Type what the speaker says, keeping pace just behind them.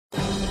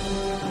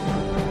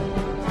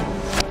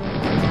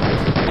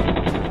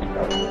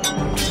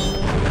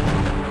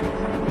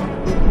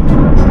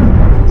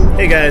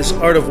guys,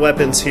 Art of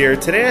Weapons here.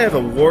 Today I have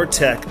a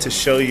WARtech to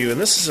show you, and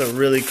this is a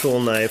really cool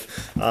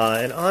knife.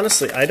 And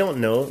honestly, I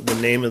don't know the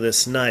name of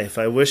this knife.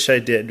 I wish I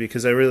did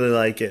because I really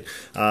like it.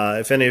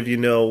 If any of you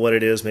know what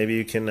it is, maybe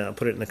you can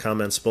put it in the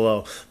comments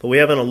below. But we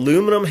have an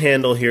aluminum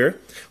handle here.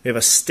 We have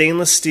a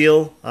stainless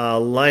steel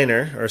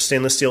liner, or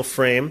stainless steel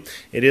frame.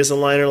 It is a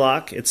liner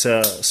lock. It's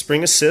a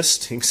spring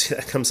assist. You can see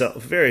that comes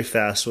out very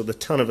fast with a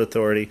ton of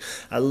authority.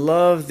 I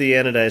love the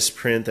anodized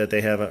print that they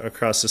have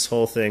across this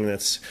whole thing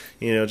that's,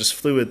 you know, just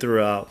fluid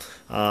throughout.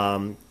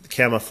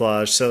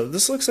 Camouflage. So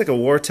this looks like a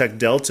WARtech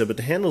Delta, but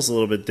the handle's a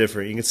little bit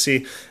different. You can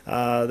see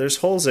there's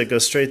holes that go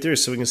straight through,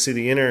 so we can see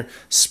the inner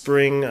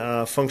spring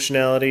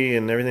functionality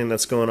and everything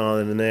that's going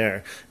on in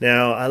there.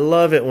 Now, I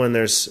love it when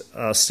there's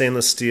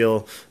stainless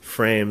steel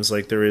frames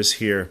like there is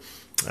here.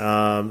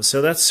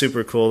 So that's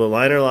super cool. The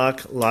liner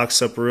lock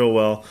locks up real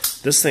well.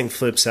 This thing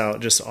flips out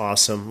just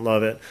awesome.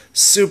 Love it.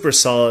 Super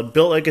solid,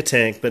 built like a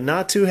tank, but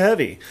not too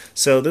heavy.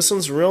 So this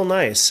one's real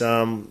nice.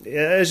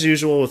 As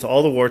usual with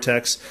all the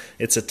WARtechs,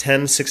 it's a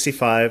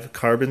 1065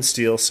 carbon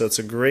steel, so it's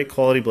a great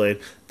quality blade.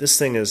 This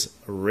thing is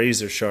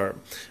razor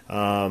sharp.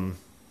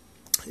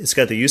 It's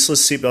got the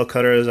useless seatbelt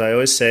cutter, as I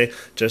always say.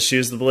 Just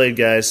use the blade,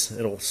 guys.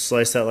 It'll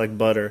slice that like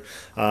butter.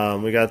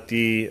 We got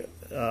the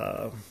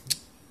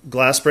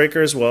glass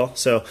breaker as well,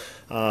 so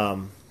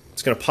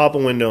it's going to pop a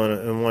window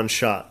in one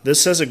shot.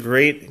 This has a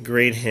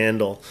great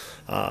handle.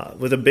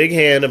 With a big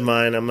hand of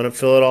mine, I'm going to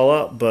fill it all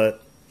up,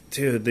 but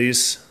dude,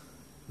 these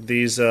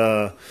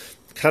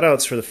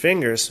cutouts for the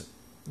fingers,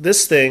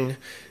 this thing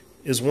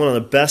is one of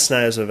the best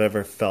knives I've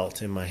ever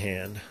felt in my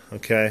hand.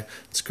 Okay,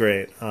 it's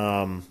great.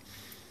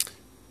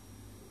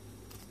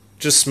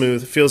 Just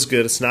smooth, feels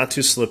good, it's not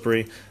too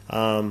slippery.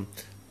 A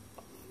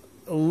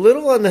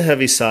little on the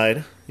heavy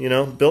side, you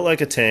know, built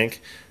like a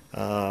tank,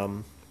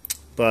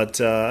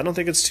 but I don't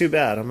think it's too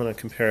bad. I'm going to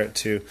compare it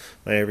to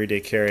my everyday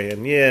carry,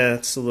 and yeah,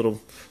 it's a little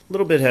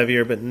bit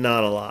heavier, but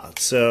not a lot.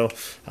 So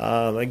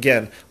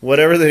again,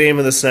 whatever the name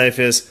of this knife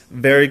is,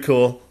 very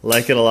cool,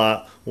 like it a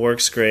lot,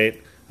 works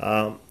great.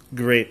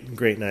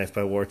 Great knife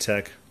by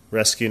WARtech,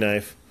 rescue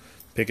knife.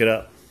 Pick it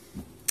up.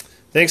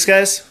 Thanks,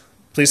 guys.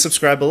 Please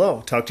subscribe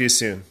below. Talk to you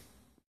soon.